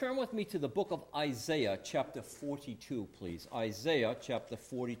Turn with me to the book of Isaiah, chapter 42, please. Isaiah, chapter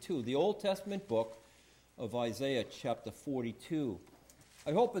 42, the Old Testament book of Isaiah, chapter 42.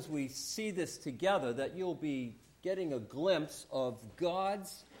 I hope as we see this together that you'll be getting a glimpse of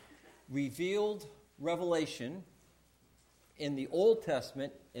God's revealed revelation in the Old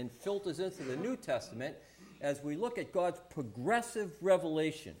Testament and filters into the New Testament as we look at God's progressive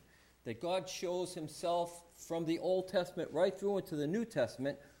revelation, that God shows himself from the Old Testament right through into the New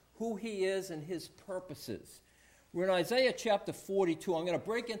Testament, who he is and his purposes. We're in Isaiah chapter 42. I'm going to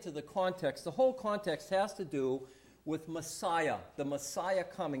break into the context. The whole context has to do with Messiah, the Messiah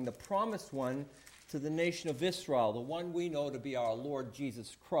coming, the promised one to the nation of Israel, the one we know to be our Lord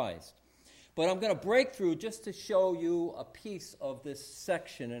Jesus Christ. But I'm going to break through just to show you a piece of this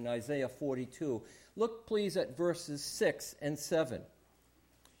section in Isaiah 42. Look, please, at verses 6 and 7.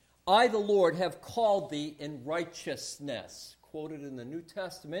 I, the Lord, have called thee in righteousness, quoted in the New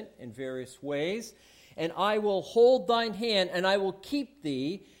Testament in various ways, and I will hold thine hand, and I will keep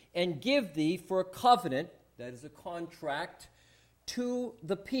thee, and give thee for a covenant, that is a contract, to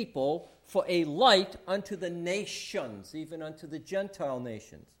the people for a light unto the nations, even unto the Gentile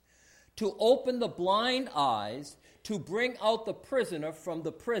nations, to open the blind eyes, to bring out the prisoner from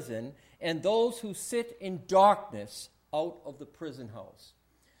the prison, and those who sit in darkness out of the prison house.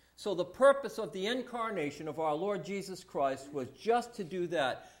 So the purpose of the incarnation of our Lord Jesus Christ was just to do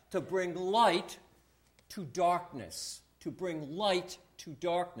that, to bring light to darkness, to bring light to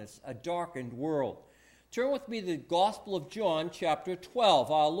darkness, a darkened world. Turn with me to the Gospel of John, chapter 12.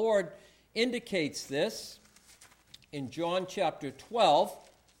 Our Lord indicates this in John chapter 12.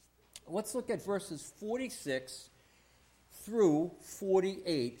 Let's look at verses 46 through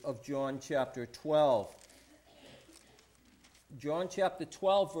 48 of John chapter 12. John chapter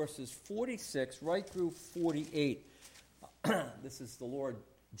 12, verses 46 right through 48. This is the Lord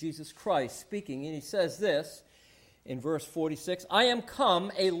Jesus Christ speaking, and he says this in verse 46, I am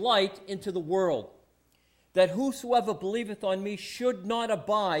come a light into the world, that whosoever believeth on me should not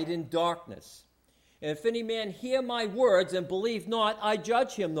abide in darkness. And if any man hear my words and believe not, I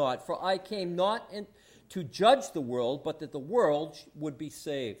judge him not, for I came not to judge the world, but that the world would be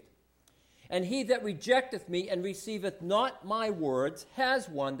saved. And he that rejecteth me and receiveth not my words has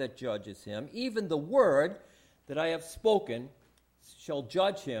one that judges him. Even the word that I have spoken shall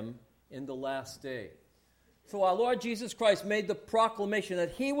judge him in the last day. So our Lord Jesus Christ made the proclamation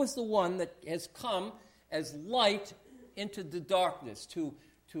that he was the one that has come as light into the darkness to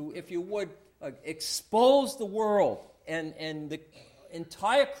if you would, expose the world and the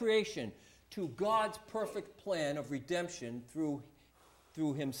entire creation to God's perfect plan of redemption through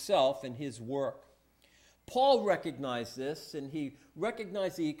himself and his work. Paul recognized this, and he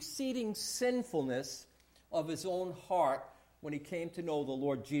recognized the exceeding sinfulness of his own heart when he came to know the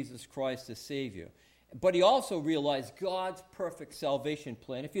Lord Jesus Christ as Savior. But he also realized God's perfect salvation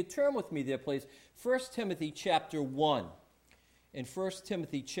plan. If you turn with me there, please, 1 Timothy chapter 1. In 1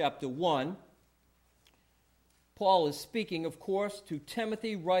 Timothy chapter 1, Paul is speaking, of course, to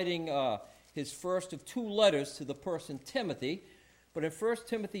Timothy, writing his first of two letters to the person Timothy. But in 1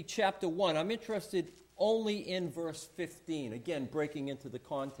 Timothy chapter 1, I'm interested only in verse 15. Again, breaking into the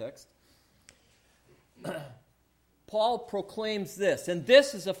context. Paul proclaims this, and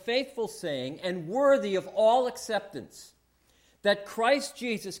this is a faithful saying and worthy of all acceptance, that Christ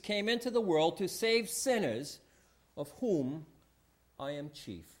Jesus came into the world to save sinners, of whom I am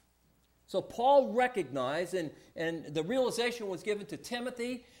chief. So Paul recognized, and the realization was given to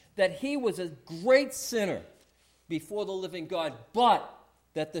Timothy, that he was a great sinner before the living God, but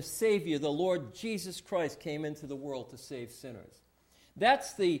that the Savior, the Lord Jesus Christ, came into the world to save sinners.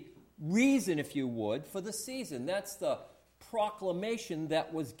 That's the reason, if you would, for the season. That's the proclamation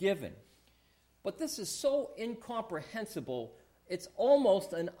that was given. But this is so incomprehensible, it's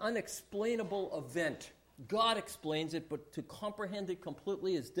almost an unexplainable event. God explains it, but to comprehend it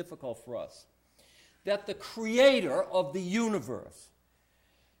completely is difficult for us. That the creator of the universe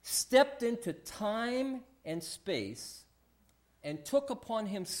stepped into time and space and took upon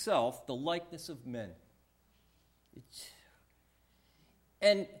himself the likeness of men.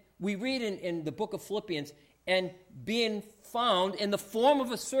 And we read in the book of Philippians, and being found in the form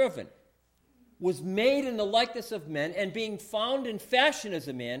of a servant, was made in the likeness of men, and being found in fashion as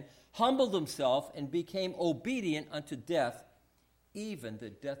a man, humbled himself and became obedient unto death, even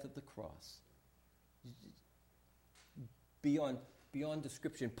the death of the cross. Beyond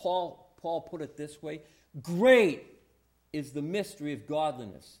description. Paul put it this way, great is the mystery of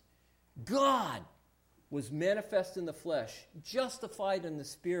godliness. God was manifest in the flesh, justified in the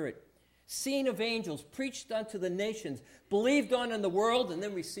spirit, seen of angels, preached unto the nations, believed on in the world, and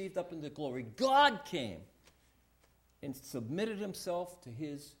then received up into glory. God came and submitted himself to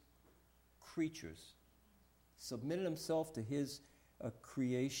his creatures, submitted himself to his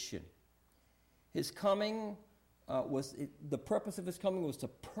creation. His coming the purpose of his coming was to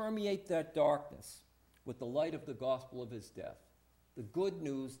permeate that darkness with the light of the gospel of his death. The good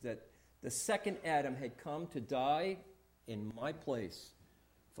news that the second Adam had come to die in my place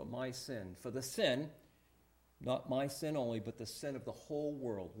for my sin. For the sin, not my sin only, but the sin of the whole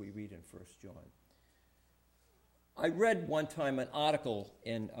world, we read in 1 John. I read one time an article,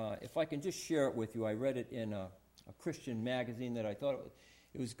 and if I can just share it with you, I read it in a Christian magazine that I thought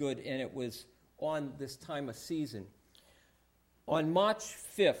it was good, and it was on this time of season. On March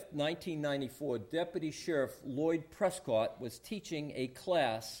 5th, 1994, Deputy Sheriff Lloyd Prescott was teaching a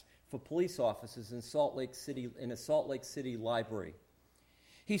class for police officers in a Salt Lake City library.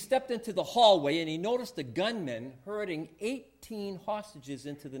 He stepped into the hallway and he noticed the gunmen herding 18 hostages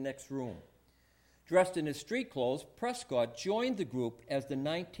into the next room. Dressed in his street clothes, Prescott joined the group as the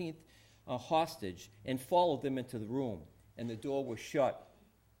 19th hostage and followed them into the room, and the door was shut.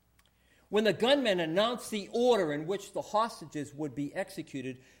 When the gunmen announced the order in which the hostages would be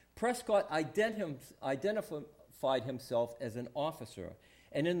executed, Prescott identified himself as an officer,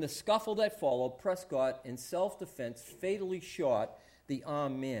 and in the scuffle that followed, Prescott, in self-defense, fatally shot the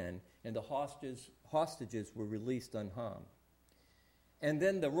armed man, and the hostages were released unharmed. And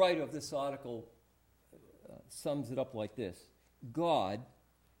then the writer of this article sums it up like this: God,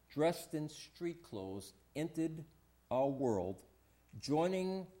 dressed in street clothes, entered our world,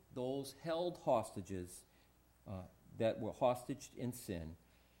 joining those held hostages that were hostaged in sin,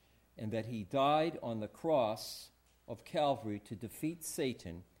 and that he died on the cross of Calvary to defeat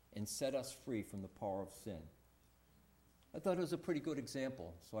Satan and set us free from the power of sin. I thought it was a pretty good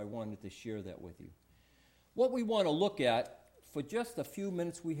example, so I wanted to share that with you. What we want to look at for just a few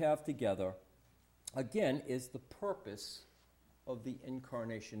minutes we have together, again, is the purpose of the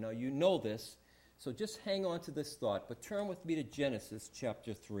Incarnation. Now, you know this, so just hang on to this thought, but turn with me to Genesis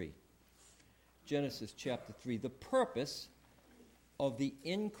chapter 3. Genesis chapter 3, the purpose of the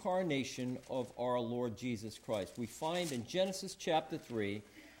Incarnation of our Lord Jesus Christ. We find in Genesis chapter 3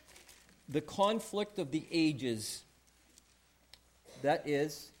 the conflict of the ages. That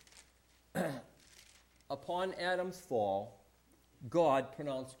is, upon Adam's fall, God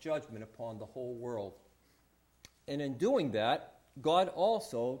pronounced judgment upon the whole world. And in doing that, God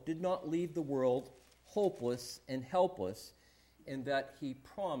also did not leave the world hopeless and helpless, in that he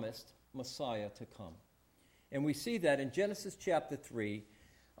promised Messiah to come. And we see that in Genesis chapter 3,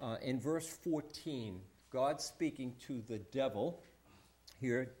 in verse 14, God speaking to the devil,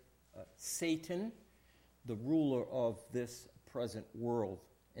 here, Satan, the ruler of this present world,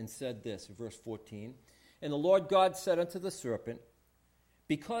 and said this, verse 14, "And the Lord God said unto the serpent,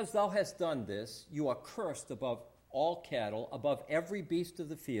 Because thou hast done this, you are cursed above all cattle, above every beast of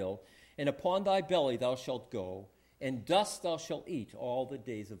the field, and upon thy belly thou shalt go, and dust thou shalt eat all the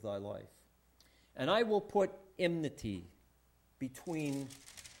days of thy life. And I will put enmity between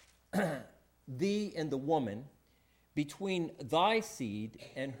thee and the woman, between thy seed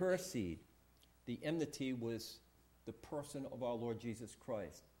and her seed." The enmity was the person of our Lord Jesus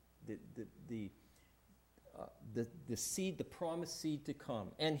Christ, the seed, the promised seed to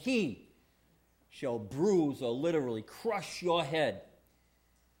come. "And he shall bruise," or literally crush, "your head,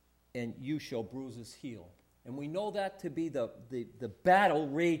 and you shall bruise his heel." And we know that to be the battle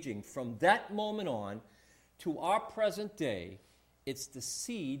raging from that moment on to our present day. It's the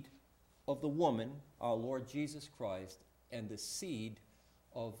seed of the woman, our Lord Jesus Christ, and the seed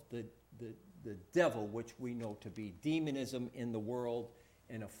of the devil, which we know to be demonism in the world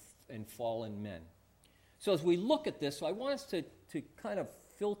and fallen men. So as we look at this, I want us to kind of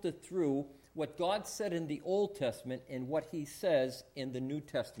filter through what God said in the Old Testament and what he says in the New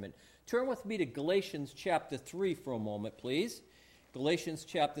Testament. Turn with me to Galatians chapter 3 for a moment, please. Galatians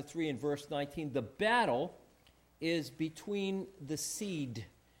chapter 3 and verse 19. The battle is between the seed.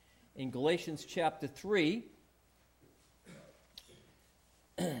 In Galatians chapter 3,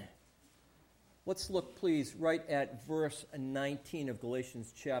 let's look, please, right at verse 19 of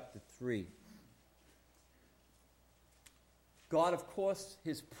Galatians chapter 3. God, of course,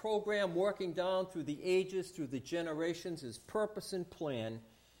 his program working down through the ages, through the generations, his purpose and plan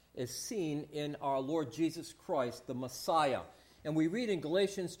is seen in our Lord Jesus Christ, the Messiah. And we read in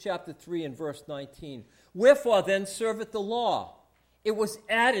Galatians chapter 3 and verse 19, "Wherefore then serveth the law? It was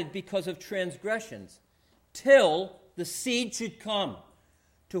added because of transgressions, till the seed should come,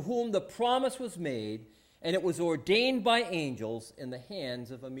 to whom the promise was made, and it was ordained by angels in the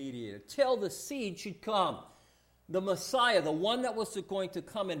hands of a mediator, till the seed should come. The Messiah, the one that was going to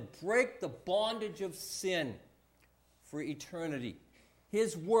come and break the bondage of sin for eternity.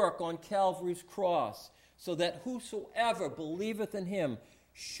 His work on Calvary's cross, so that whosoever believeth in him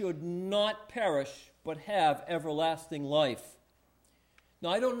should not perish, but have everlasting life. Now,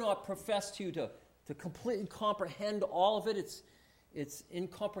 I do not profess to you to completely comprehend all of it. It's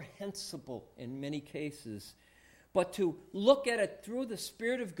incomprehensible in many cases. But to look at it through the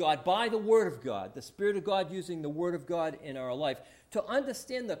Spirit of God, by the Word of God, the Spirit of God using the Word of God in our life, to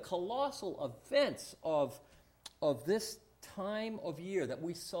understand the colossal events of this time of year that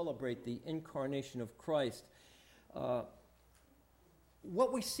we celebrate the incarnation of Christ,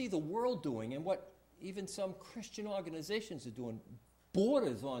 what we see the world doing and what even some Christian organizations are doing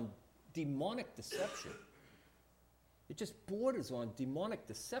borders on demonic deception. It just borders on demonic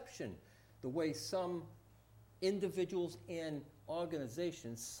deception, the way some individuals and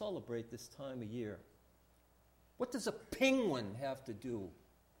organizations celebrate this time of year. What does a penguin have to do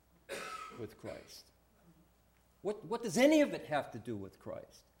with Christ? What does any of it have to do with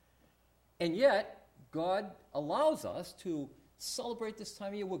Christ? And yet, God allows us to celebrate this time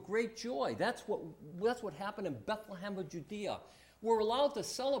of year with great joy. That's what happened in Bethlehem of Judea. We're allowed to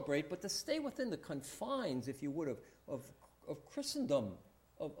celebrate, but to stay within the confines, if you would, of Christendom,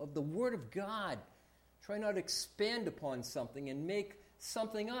 of the Word of God. Try not to expand upon something and make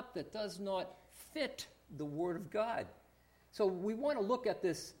something up that does not fit the Word of God. So we want to look at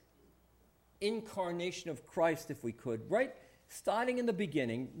this incarnation of Christ, if we could, right? Starting in the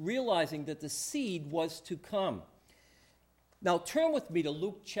beginning, realizing that the seed was to come. Now turn with me to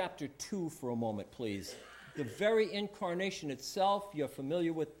Luke chapter 2 for a moment, please. The very incarnation itself, you're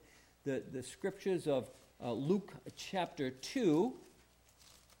familiar with the scriptures of Luke chapter 2.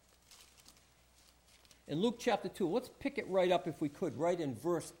 In Luke chapter 2, let's pick it right up if we could, right in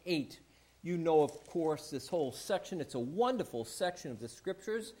verse 8. You know, of course, this whole section. It's a wonderful section of the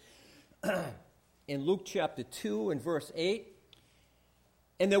scriptures. In Luke chapter 2 and verse 8.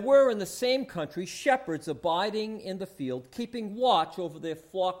 And there were in the same country shepherds abiding in the field, keeping watch over their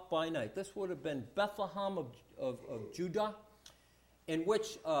flock by night. This would have been Bethlehem of Judah, in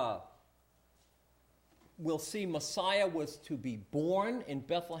which we'll see Messiah was to be born in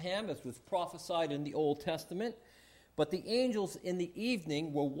Bethlehem, as was prophesied in the Old Testament. But the angels in the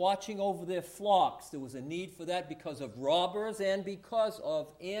evening were watching over their flocks. There was a need for that because of robbers and because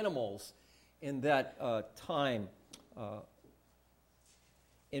of animals in that time.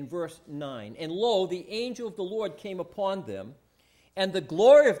 In verse 9, and lo, the angel of the Lord came upon them, and the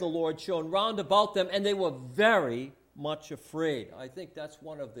glory of the Lord shone round about them, and they were very much afraid. I think that's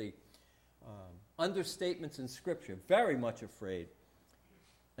one of the understatements in Scripture, very much afraid.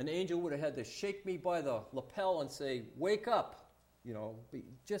 An angel would have had to shake me by the lapel and say, wake up. You know,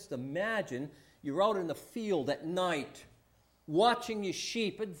 just imagine you're out in the field at night, watching your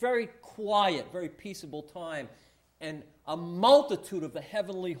sheep, a very quiet, very peaceable time, and a multitude of the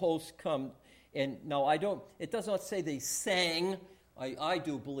heavenly hosts come. And now it does not say they sang. I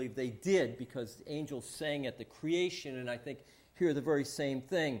do believe they did, because the angels sang at the creation, and I think here the very same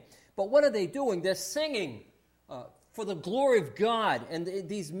thing. But what are they doing? They're singing for the glory of God. And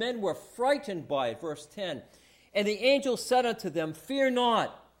these men were frightened by it. Verse 10. And the angel said unto them, fear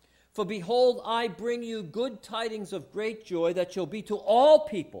not, for behold, I bring you good tidings of great joy that shall be to all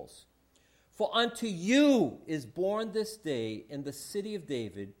peoples. For unto you is born this day in the city of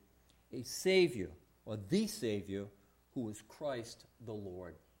David a Savior, or the Savior, who is Christ the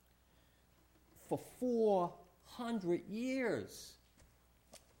Lord. For 400 years,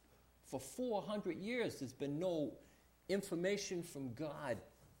 there's been no information from God.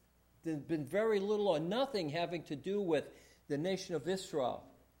 There's been very little or nothing having to do with the nation of Israel.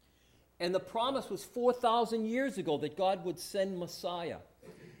 And the promise was 4,000 years ago that God would send Messiah.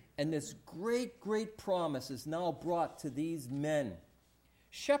 And this great, great promise is now brought to these men.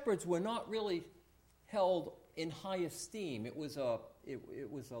 Shepherds were not really held in high esteem. It was a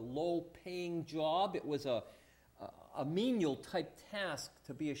low-paying job. It was a menial type task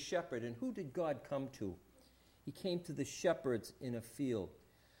to be a shepherd. And who did God come to? He came to the shepherds in a field.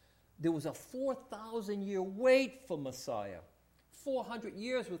 There was a 4,000-year wait for Messiah. 400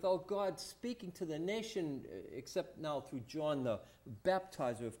 years without God speaking to the nation, except now through John the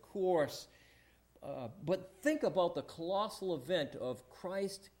Baptizer, of course. But think about the colossal event of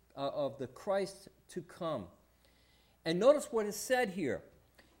Christ, of the Christ to come. And notice what is said here,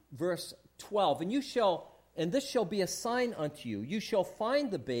 verse 12. And this shall be a sign unto you. You shall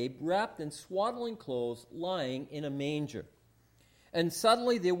find the babe wrapped in swaddling clothes, lying in a manger. And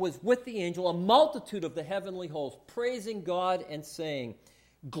suddenly there was with the angel a multitude of the heavenly host, praising God and saying,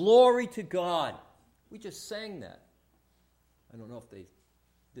 "Glory to God." We just sang that. I don't know if they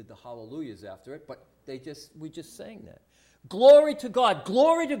did the hallelujahs after it, but we just sang that. Glory to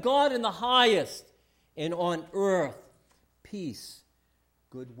God in the highest, and on earth, peace,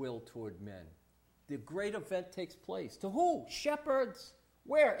 goodwill toward men. The great event takes place. To who? Shepherds.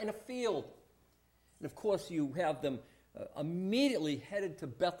 Where? In a field. And of course, you have them immediately headed to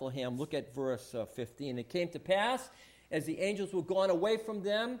Bethlehem. Look at verse 15. It came to pass, as the angels were gone away from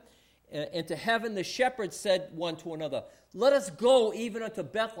them into heaven, the shepherds said one to another, "Let us go even unto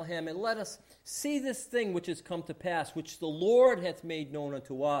Bethlehem, and let us see this thing which is come to pass, which the Lord hath made known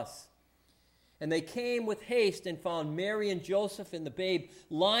unto us." And they came with haste and found Mary and Joseph and the babe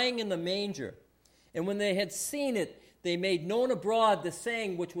lying in the manger. And when they had seen it, they made known abroad the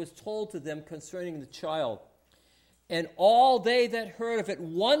saying which was told to them concerning the child. And all they that heard of it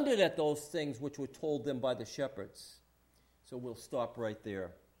wondered at those things which were told them by the shepherds. So we'll stop right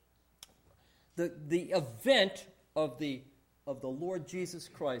there. The event of the Lord Jesus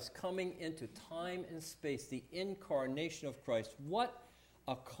Christ coming into time and space, the incarnation of Christ. What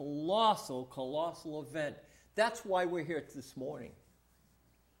a colossal, colossal event. That's why we're here this morning.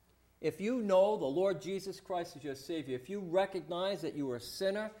 If you know the Lord Jesus Christ as your Savior, if you recognize that you are a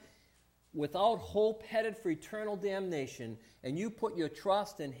sinner, without hope, headed for eternal damnation, and you put your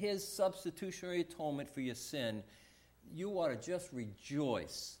trust in His substitutionary atonement for your sin, you ought to just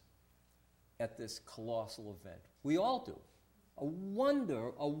rejoice at this colossal event. We all do. A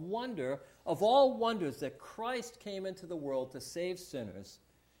wonder of all wonders that Christ came into the world to save sinners,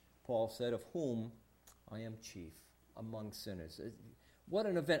 Paul said, of whom I am chief among sinners. What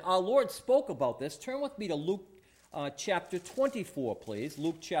an event. Our Lord spoke about this. Turn with me to Luke chapter 24, please.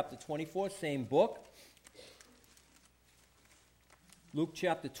 Luke chapter 24, same book. Luke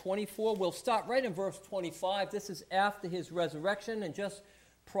chapter 24. We'll start right in verse 25. This is after his resurrection and just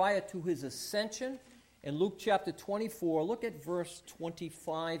prior to his ascension. In Luke chapter 24, look at verse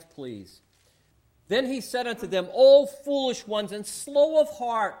 25, please. Then he said unto them, O foolish ones, and slow of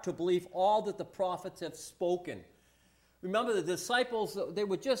heart to believe all that the prophets have spoken. Remember, the disciples, they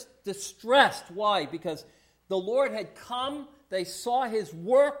were just distressed. Why? Because the Lord had come, they saw his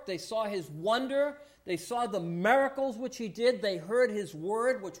work, they saw his wonder, they saw the miracles which he did, they heard his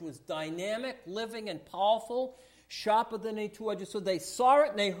word, which was dynamic, living, and powerful, sharper than any two-edged sword. So they saw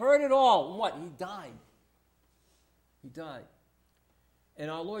it and they heard it all. And what? He died. He died. And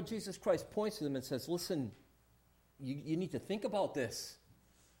our Lord Jesus Christ points to them and says, listen, you need to think about this.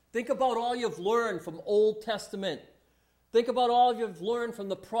 Think about all you've learned from Old Testament. Think about all you've learned from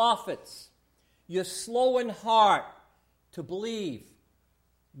the prophets. You're slow in heart to believe.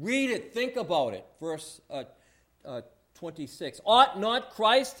 Read it. Think about it. Verse 26. Ought not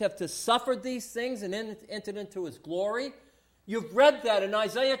Christ have to suffer these things and entered into his glory? You've read that in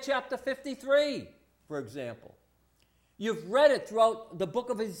Isaiah chapter 53, for example. You've read it throughout the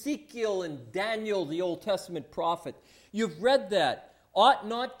book of Ezekiel and Daniel, the Old Testament prophet. You've read that. Ought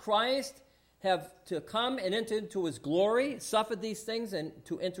not Christ have to come and enter into his glory, suffered these things and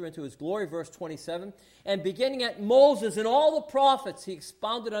to enter into his glory, verse 27. And beginning at Moses and all the prophets, he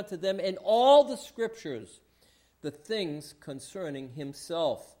expounded unto them in all the scriptures the things concerning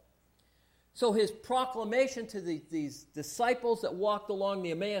himself. So his proclamation to these disciples that walked along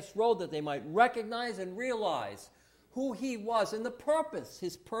the Emmaus road, that they might recognize and realize who he was and the purpose,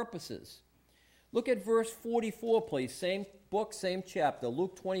 his purposes. Look at verse 44, please. Same book, same chapter.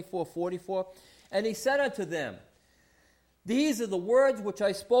 Luke 24, 44. And he said unto them, These are the words which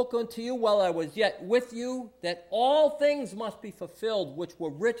I spoke unto you while I was yet with you, that all things must be fulfilled which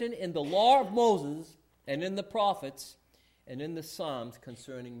were written in the law of Moses and in the prophets and in the Psalms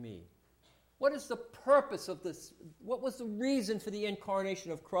concerning me. What is the purpose of this? What was the reason for the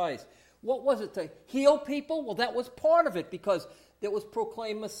incarnation of Christ? What was it, to heal people? Well, that was part of it because there was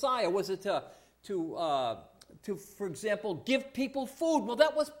proclaimed Messiah. Was it to for example, give people food? Well,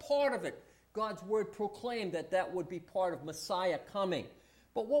 that was part of it. God's word proclaimed that would be part of Messiah coming.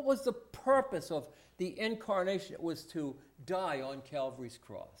 But what was the purpose of the incarnation? It was to die on Calvary's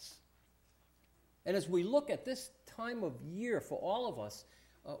cross. And as we look at this time of year for all of us,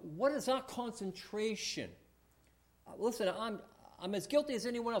 what is our concentration? Listen, I'm as guilty as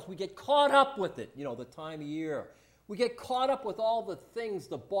anyone else. We get caught up with it, the time of year. We get caught up with all the things,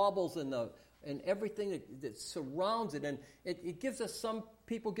 the baubles and everything that surrounds it. And it gives us, some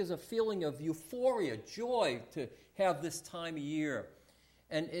people gives a feeling of euphoria, joy to have this time of year.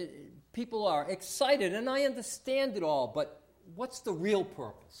 And people are excited, and I understand it all, but what's the real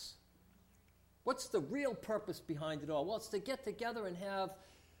purpose? What's the real purpose behind it all? Well, it's to get together and have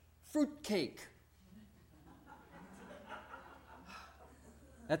fruitcake.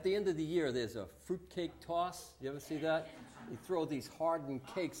 At the end of the year, there's a fruitcake toss. You ever see that? You throw these hardened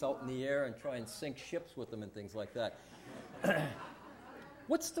cakes out in the air and try and sink ships with them and things like that.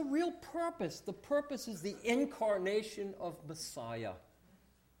 What's the real purpose? The purpose is the incarnation of Messiah.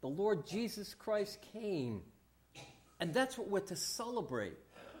 The Lord Jesus Christ came. And that's what we're to celebrate.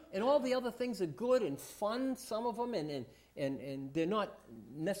 And all the other things are good and fun, some of them, and they're not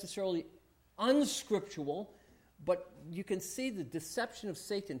necessarily unscriptural, but you can see the deception of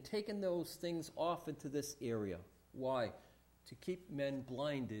Satan taking those things off into this area. Why? To keep men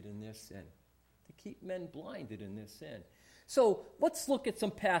blinded in their sin. To keep men blinded in their sin. So let's look at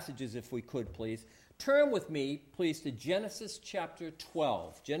some passages if we could, please. Turn with me, please, to Genesis chapter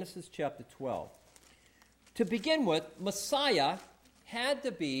 12. Genesis chapter 12. To begin with, Messiah had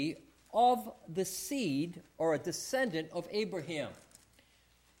to be of the seed or a descendant of Abraham.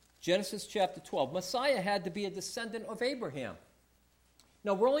 Genesis chapter 12. Messiah had to be a descendant of Abraham.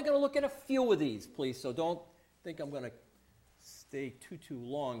 Now, we're only going to look at a few of these, please, so don't think I'm going to stay too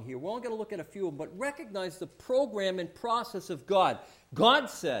long here. We're only going to look at a few of them, but recognize the program and process of God. God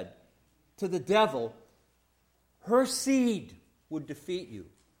said to the devil, her seed would defeat you.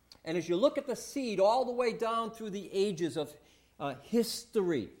 And as you look at the seed all the way down through the ages of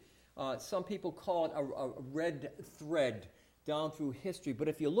history, some people call it a red thread down through history. But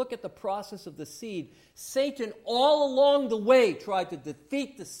if you look at the process of the seed, Satan all along the way tried to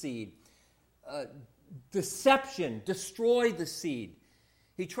defeat the seed, deception, destroy the seed.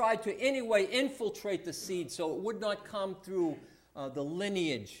 He tried to anyway infiltrate the seed so it would not come through the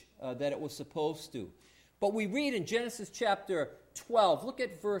lineage that it was supposed to. But we read in Genesis chapter 12, look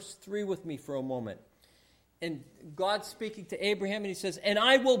at verse 3 with me for a moment. And God speaking to Abraham, and he says, and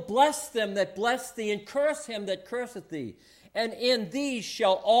I will bless them that bless thee, and curse him that curseth thee. And in these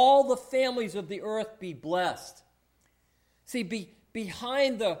shall all the families of the earth be blessed. See,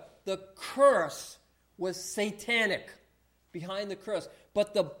 behind the curse was satanic, behind the curse.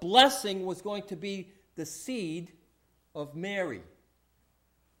 But the blessing was going to be the seed of Mary,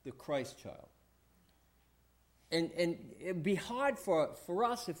 the Christ child. And it'd be hard for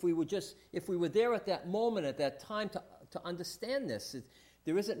us if we were there at that moment, at that time, to understand this.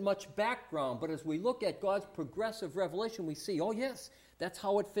 There isn't much background, but as we look at God's progressive revelation, we see, oh yes, that's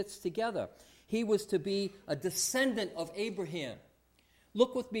how it fits together. He was to be a descendant of Abraham.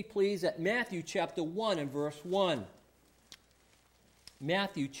 Look with me, please, at Matthew chapter 1 and verse 1.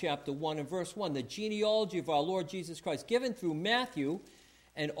 Matthew chapter 1 and verse 1, the genealogy of our Lord Jesus Christ, given through Matthew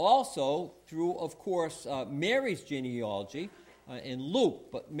and also through, of course, Mary's genealogy in Luke.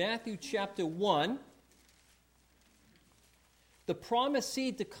 But Matthew chapter 1, the promised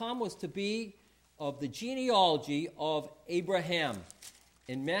seed to come was to be of the genealogy of Abraham.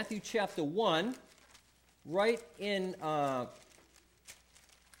 In Matthew chapter 1, right in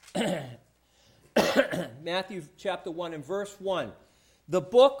Matthew chapter 1 and verse 1, the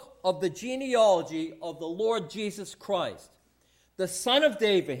book of the genealogy of the Lord Jesus Christ, the son of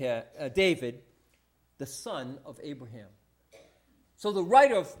David, the son of Abraham. So the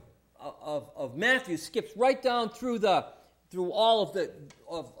writer of Matthew skips right down through all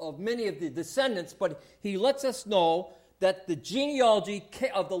of many of the descendants, but he lets us know that the genealogy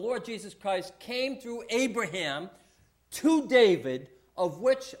of the Lord Jesus Christ came through Abraham to David, of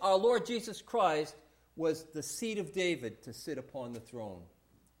which our Lord Jesus Christ was the seed of David to sit upon the throne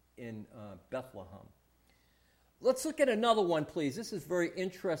in Bethlehem. Let's look at another one, please. This is very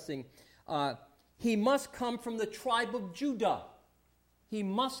interesting. He must come from the tribe of Judah. He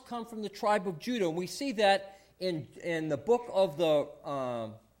must come from the tribe of Judah. And we see that in the book of the,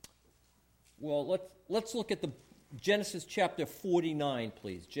 let's look at the Genesis chapter 49,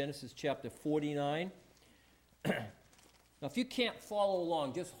 please. Genesis chapter 49. Now, if you can't follow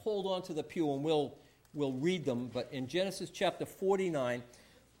along, just hold on to the pew and we'll read them. But in Genesis chapter 49,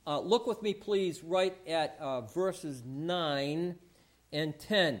 look with me, please, right at verses 9 and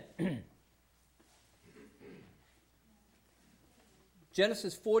 10.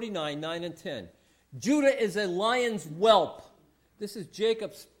 Genesis 49, 9 and 10. Judah is a lion's whelp. This is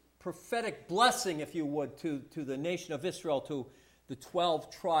Jacob's prophetic blessing, if you would, to the nation of Israel, to the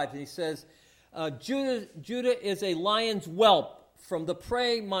 12 tribes. And he says, Judah is a lion's whelp. From the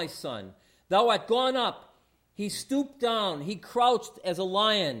prey, my son. Thou art gone up. He stooped down. He crouched as a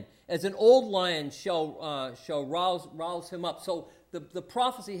lion. As an old lion shall rouse him up. So the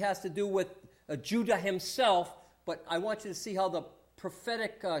prophecy has to do with Judah himself, but I want you to see how the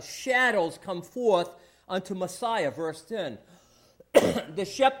prophetic shadows come forth unto Messiah, verse 10.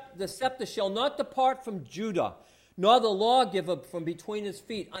 The scepter shall not depart from Judah, nor the lawgiver from between his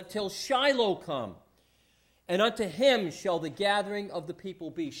feet, until Shiloh come. And unto him shall the gathering of the people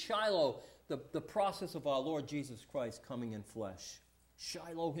be. Shiloh, the process of our Lord Jesus Christ coming in flesh.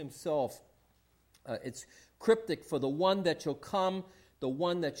 Shiloh himself. It's cryptic for the one that shall come, the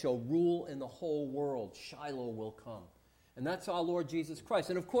one that shall rule in the whole world. Shiloh will come. And that's our Lord Jesus Christ.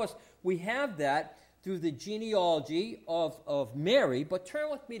 And of course, we have that through the genealogy of Mary. But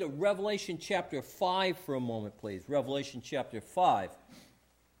turn with me to Revelation chapter 5 for a moment, please. Revelation chapter 5.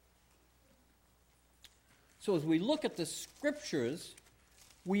 So as we look at the Scriptures,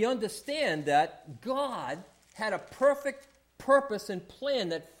 we understand that God had a perfect purpose and plan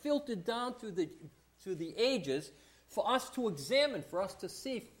that filtered down through the ages for us to examine, for us to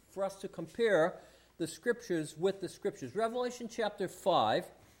see, for us to compare the Scriptures with the Scriptures. Revelation chapter 5.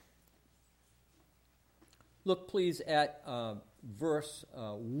 Look, please, at verse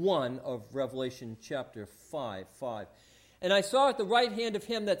 1 of Revelation chapter 5. And I saw at the right hand of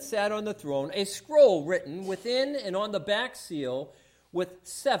him that sat on the throne a scroll written within and on the back seal with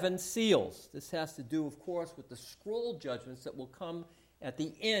 7 seals. This has to do, of course, with the scroll judgments that will come at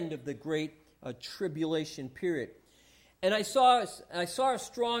the end of the great tribulation period. And I saw a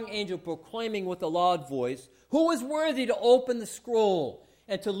strong angel proclaiming with a loud voice, "Who is worthy to open the scroll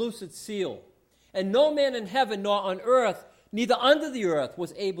and to loose its seal?" And no man in heaven nor on earth, neither under the earth,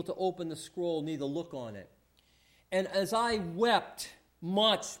 was able to open the scroll, neither look on it. And as I wept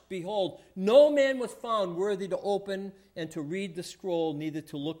much, behold, no man was found worthy to open and to read the scroll, neither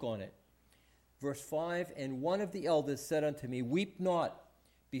to look on it. Verse 5, and one of the elders said unto me, Weep not,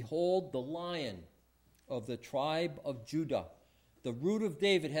 behold, the Lion of the tribe of Judah, the root of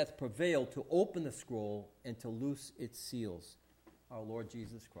David, hath prevailed to open the scroll and to loose its seals. Our Lord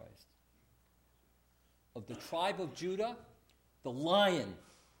Jesus Christ. Of the tribe of Judah, the Lion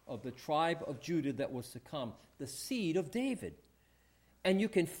of the tribe of Judah that was to come, the seed of David. And you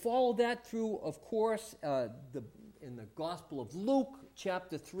can follow that through, of course, in the Gospel of Luke,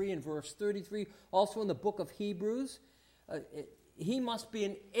 chapter 3 and verse 33, also in the book of Hebrews. He must be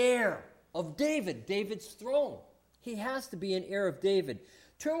an heir of David, David's throne. He has to be an heir of David.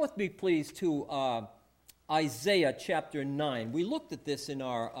 Turn with me, please, to Isaiah chapter 9. We looked at this in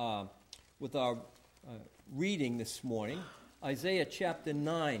our with our reading this morning. Isaiah chapter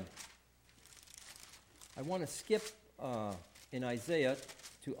 9. I want to skip in Isaiah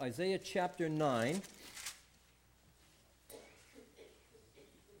to Isaiah chapter 9.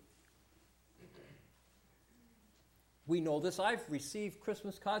 We know this. I've received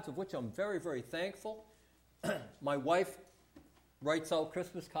Christmas cards, of which I'm very, very thankful. My wife writes out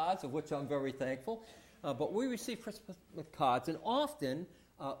Christmas cards, of which I'm very thankful. But we receive Christmas cards, and often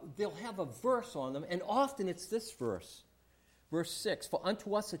they'll have a verse on them, and often it's this verse. Verse 6, For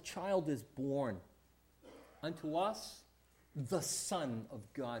unto us a child is born. Unto us the Son of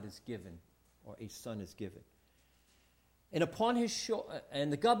God is given, or a son is given. And upon his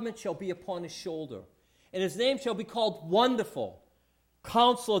and the government shall be upon his shoulder. And his name shall be called Wonderful,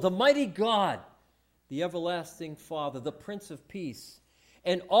 Counselor, the Mighty God, the Everlasting Father, the Prince of Peace.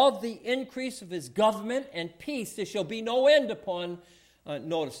 And of the increase of his government and peace there shall be no end upon,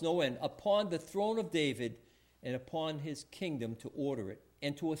 no end, upon the throne of David and upon his kingdom, to order it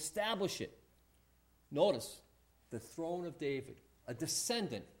and to establish it. Notice, the throne of David, a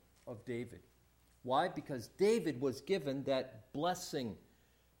descendant of David. Why? Because David was given that blessing.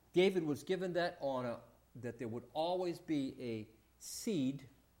 David was given that honor, that there would always be a seed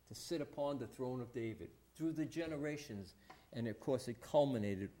to sit upon the throne of David through the generations. And of course it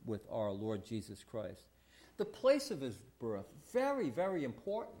culminated with our Lord Jesus Christ. The place of his birth, very, very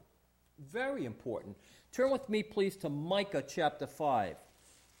important. Very important. Turn with me, please, to Micah chapter 5.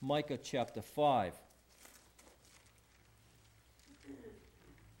 Micah chapter 5.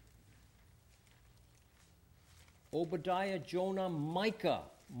 Obadiah, Jonah, Micah.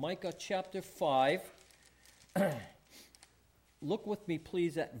 Micah chapter 5. Look with me,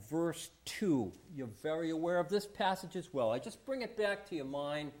 please, at verse 2. You're very aware of this passage as well. I just bring it back to your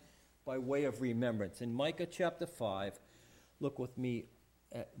mind by way of remembrance. In Micah chapter 5, look with me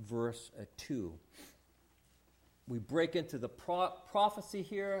at verse 2. We break into the prophecy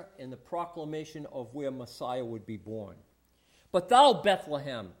here in the proclamation of where Messiah would be born. But thou,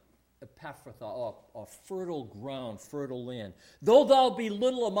 Bethlehem, Ephrathah, or fertile ground, fertile land, though thou be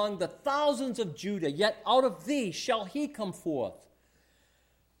little among the thousands of Judah, yet out of thee shall he come forth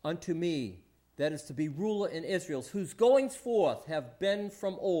unto me, that is to be ruler in Israel, whose goings forth have been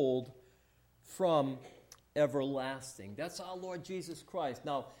from old, from everlasting. That's our Lord Jesus Christ.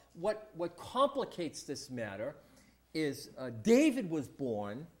 Now, what complicates this matter is David was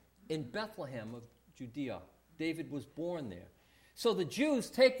born in Bethlehem of Judea. David was born there. So the Jews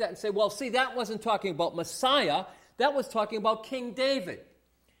take that and say, well, see, that wasn't talking about Messiah. That was talking about King David.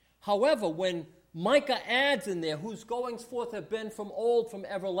 However, when Micah adds in there, whose goings forth have been from old, from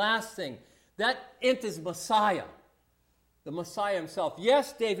everlasting, that enters Messiah, the Messiah himself.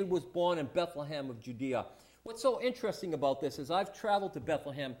 Yes, David was born in Bethlehem of Judea. What's so interesting about this is I've traveled to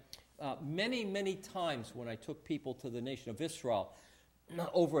Bethlehem many, many times when I took people to the nation of Israel,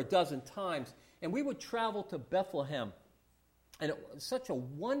 over a dozen times, and we would travel to Bethlehem, and it was such a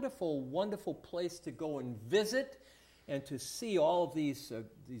wonderful, wonderful place to go and visit and to see all of these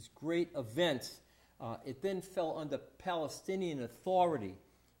great events. It then fell under Palestinian authority,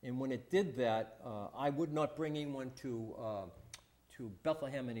 and when it did that, I would not bring anyone to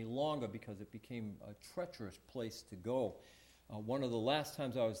Bethlehem any longer because it became a treacherous place to go. One of the last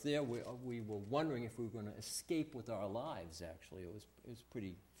times I was there, we were wondering if we were going to escape with our lives, actually. It was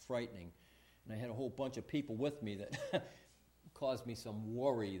pretty frightening. And I had a whole bunch of people with me that caused me some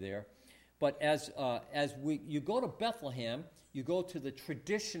worry there. But you go to Bethlehem, you go to the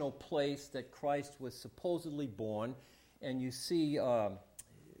traditional place that Christ was supposedly born, and you see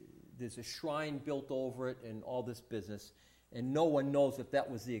there's a shrine built over it and all this business. And no one knows if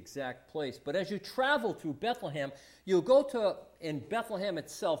that was the exact place. But as you travel through Bethlehem, you'll go to, in Bethlehem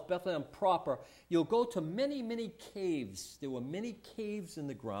itself, Bethlehem proper, you'll go to many, many caves. There were many caves in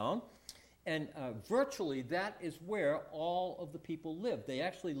the ground, and virtually that is where all of the people lived. They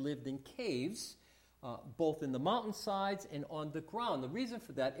actually lived in caves, both in the mountainsides and on the ground. The reason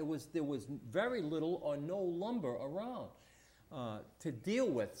for that, there was very little or no lumber around. To deal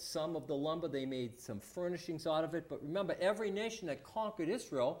with some of the lumber. They made some furnishings out of it. But remember, every nation that conquered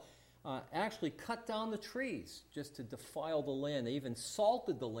Israel actually cut down the trees just to defile the land. They even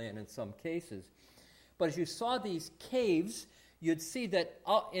salted the land in some cases. But as you saw these caves, you'd see that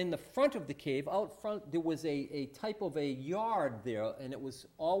out in the front of the cave, out front, there was a type of a yard there, and it was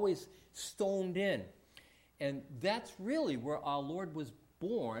always stoned in. And that's really where our Lord was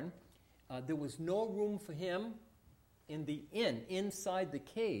born. There was no room for him in the inn, inside the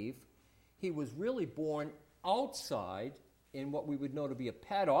cave. He was really born outside in what we would know to be a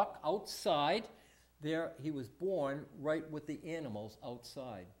paddock. Outside there, he was born right with the animals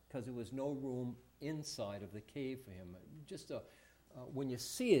outside because there was no room inside of the cave for him. Just when you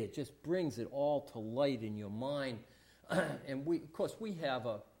see it, it just brings it all to light in your mind. And we have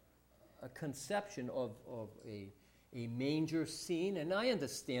a conception of a manger scene, and I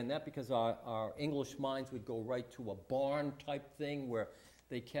understand that because our English minds would go right to a barn type thing where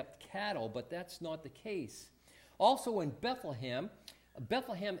they kept cattle, but that's not the case. Also in Bethlehem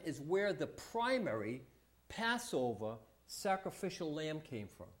is where the primary Passover sacrificial lamb came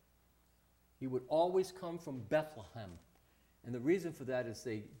from. He would always come from Bethlehem. And the reason for that is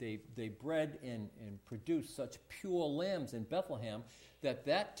they bred and produced such pure lambs in Bethlehem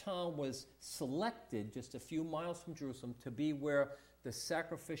that town was selected just a few miles from Jerusalem to be where the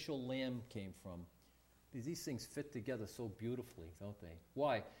sacrificial lamb came from. Because these things fit together so beautifully, don't they?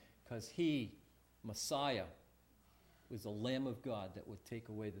 Why? Because he, Messiah, was the Lamb of God that would take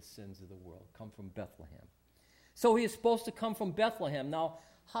away the sins of the world, come from Bethlehem. So he is supposed to come from Bethlehem. Now,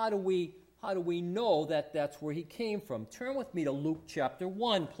 how do we know that that's where he came from? Turn with me to Luke chapter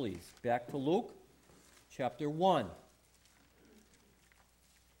 1, please. Back to Luke chapter 1.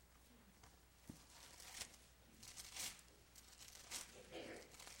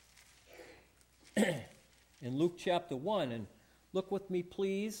 In Luke chapter 1, and look with me,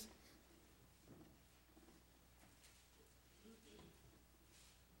 please.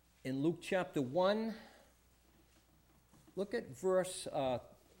 In Luke chapter 1, look at verses.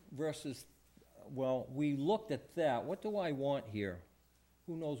 Well, we looked at that. What do I want here?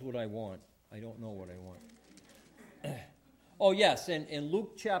 Who knows what I want? I don't know what I want. Oh, yes, in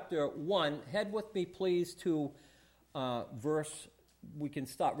Luke chapter 1, head with me, please, to we can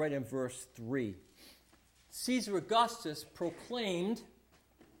start right in verse 3. Caesar Augustus proclaimed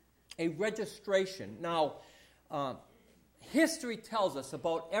a registration. Now, history tells us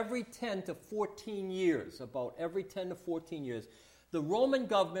about every 10 to 14 years, the Roman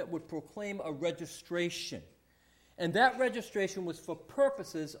government would proclaim a registration. And that registration was for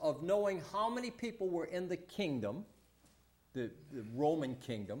purposes of knowing how many people were in the kingdom, the Roman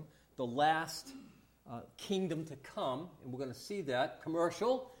kingdom, the last kingdom to come. And we're going to see that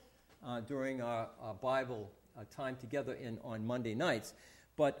commercial during our Bible time together on Monday nights,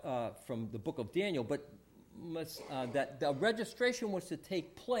 but from the book of Daniel. But that the registration was to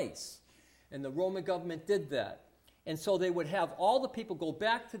take place, and the Roman government did that. And so they would have all the people go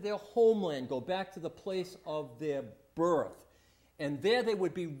back to their homeland, go back to the place of their birth. And there they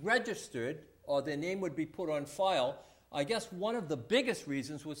would be registered, or their name would be put on file. I guess one of the biggest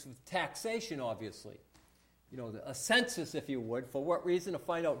reasons was for taxation, obviously. A census, if you would. For what reason? To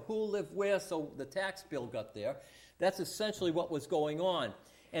find out who lived where, so the tax bill got there. That's essentially what was going on.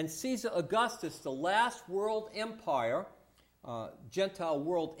 And Caesar Augustus, the last world empire, Gentile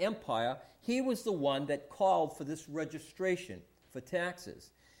world empire, he was the one that called for this registration for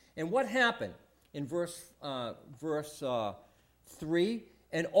taxes. And what happened in verse 3?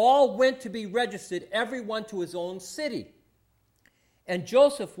 And all went to be registered, everyone to his own city. And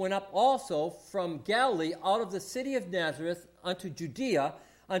Joseph went up also from Galilee out of the city of Nazareth unto Judea,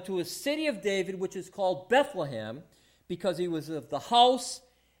 unto a city of David, which is called Bethlehem, because he was of the house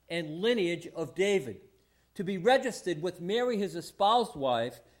and lineage of David, to be registered with Mary his espoused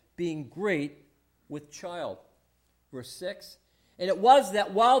wife, being great with child. Verse 6, and it was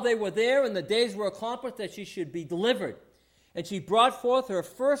that while they were there and the days were accomplished that she should be delivered. And she brought forth her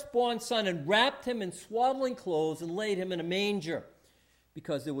firstborn son and wrapped him in swaddling clothes and laid him in a manger,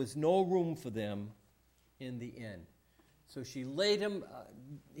 because there was no room for them in the inn. So she laid him,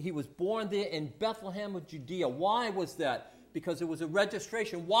 he was born there in Bethlehem of Judea. Why was that? Because it was a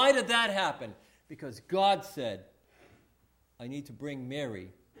registration. Why did that happen? Because God said, I need to bring Mary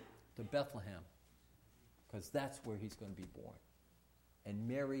to Bethlehem, because that's where he's going to be born. And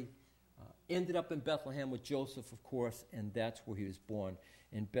Mary ended up in Bethlehem with Joseph, of course, and that's where he was born,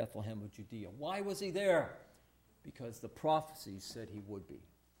 in Bethlehem of Judea. Why was he there? Because the prophecies said he would be.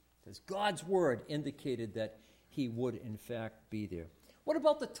 Because God's word indicated that he would, in fact, be there. What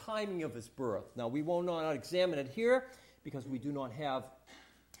about the timing of his birth? Now, we will not examine it here because we do not have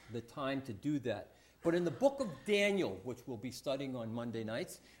the time to do that. But in the book of Daniel, which we'll be studying on Monday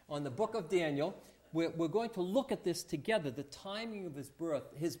nights, on the book of Daniel, we're going to look at this together, the timing of his birth.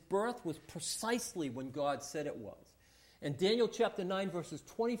 His birth was precisely when God said it was. And Daniel chapter 9, verses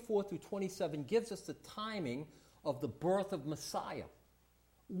 24 through 27 gives us the timing of the birth of Messiah,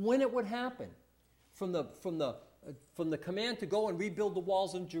 when it would happen, from the command to go and rebuild the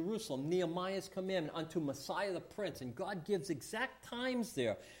walls of Jerusalem, Nehemiah's commandment, unto Messiah the Prince. And God gives exact times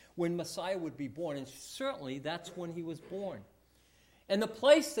there when Messiah would be born, and certainly that's when he was born. And the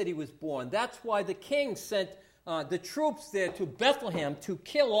place that he was born, that's why the king sent the troops there to Bethlehem to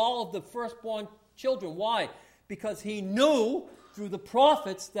kill all of the firstborn children. Why? Because he knew through the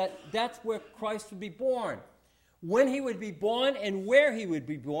prophets that that's where Christ would be born, when he would be born and where he would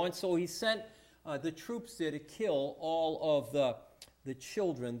be born. So he sent the troops there to kill all of the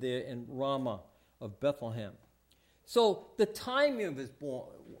children there in Ramah of Bethlehem. So the timing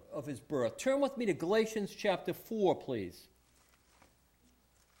of his birth. Turn with me to Galatians chapter 4, please.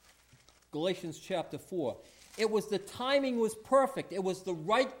 Galatians chapter 4. The timing was perfect. It was the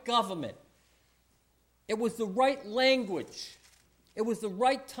right government. It was the right language. It was the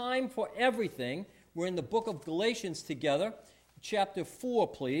right time for everything. We're in the book of Galatians together. Chapter 4,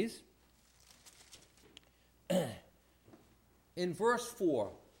 please. In verse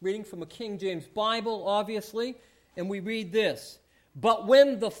 4, reading from a King James Bible, obviously, and we read this. But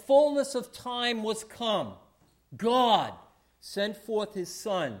when the fullness of time was come, God sent forth his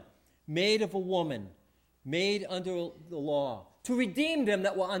Son, made of a woman, made under the law, to redeem them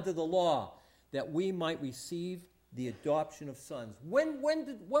that were under the law, that we might receive the adoption of sons. When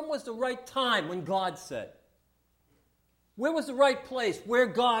was the right time? When God said. Where was the right place? Where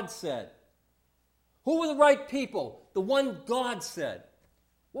God said. Who were the right people? The one God said.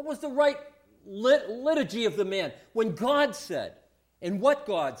 What was the right liturgy of the man? When God said. And what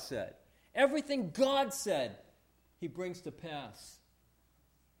God said. Everything God said, he brings to pass.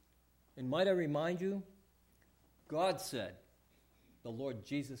 And might I remind you, God said, the Lord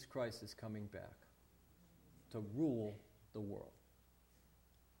Jesus Christ is coming back to rule the world.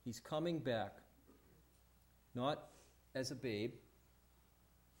 He's coming back, not as a babe,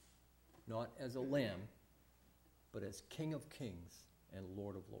 not as a lamb, but as King of Kings and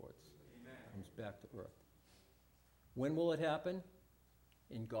Lord of Lords. Amen. Comes back to earth. When will it happen?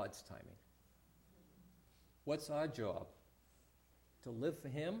 In God's timing. What's our job? To live for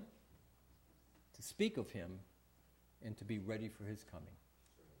him, to speak of him, and to be ready for his coming.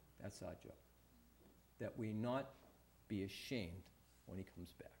 That's our job. That we not be ashamed when he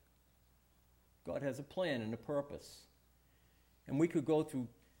comes back. God has a plan and a purpose. And we could go through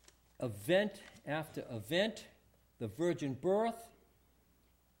event after event. The virgin birth.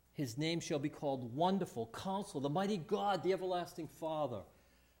 His name shall be called Wonderful, Counselor, the Mighty God, the Everlasting Father,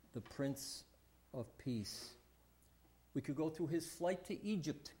 the Prince of Peace. We could go through his flight to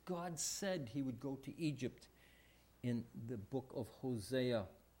Egypt. God said he would go to Egypt in the book of Hosea.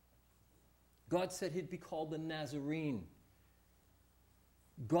 God said he'd be called the Nazarene.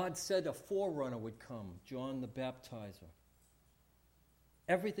 God said a forerunner would come, John the Baptizer.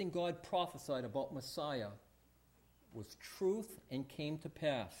 Everything God prophesied about Messiah was truth and came to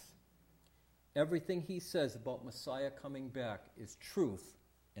pass. Everything he says about Messiah coming back is truth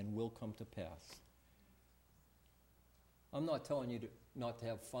and will come to pass. I'm not telling you not to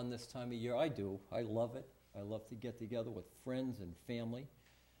have fun this time of year. I do. I love it. I love to get together with friends and family.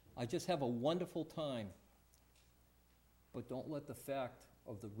 I just have a wonderful time. But don't let the fact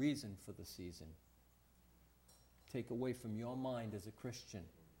of the reason for the season take away from your mind as a Christian.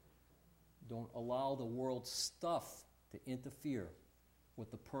 Don't allow the world's stuff to interfere with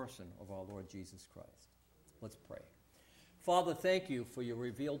the person of our Lord Jesus Christ. Let's pray. Father, thank you for your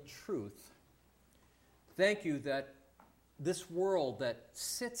revealed truth. Thank you that this world that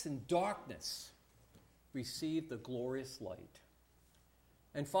sits in darkness received the glorious light.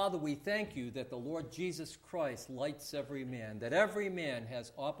 And Father, we thank you that the Lord Jesus Christ lights every man, that every man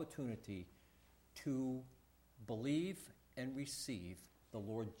has opportunity to believe and receive the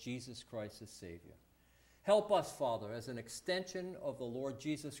Lord Jesus Christ as Savior. Help us, Father, as an extension of the Lord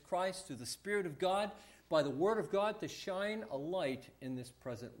Jesus Christ through the Spirit of God, by the Word of God, to shine a light in this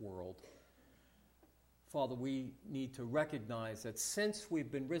present world. Father, we need to recognize that since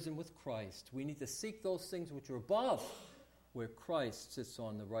we've been risen with Christ, we need to seek those things which are above, where Christ sits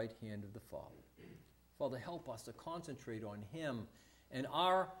on the right hand of the Father. Father, help us to concentrate on him and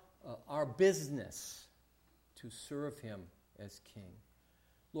our business to serve him as King.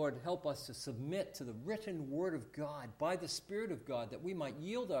 Lord, help us to submit to the written Word of God by the Spirit of God, that we might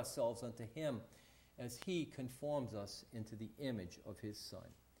yield ourselves unto him as he conforms us into the image of his Son.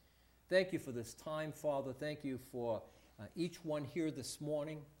 Thank you for this time, Father. Thank you for each one here this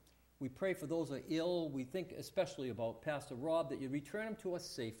morning. We pray for those who are ill. We think especially about Pastor Rob, that you return him to us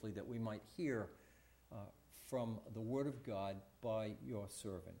safely, that we might hear from the Word of God by your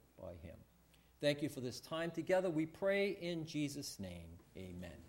servant, by him. Thank you for this time together. We pray in Jesus' name. Amen.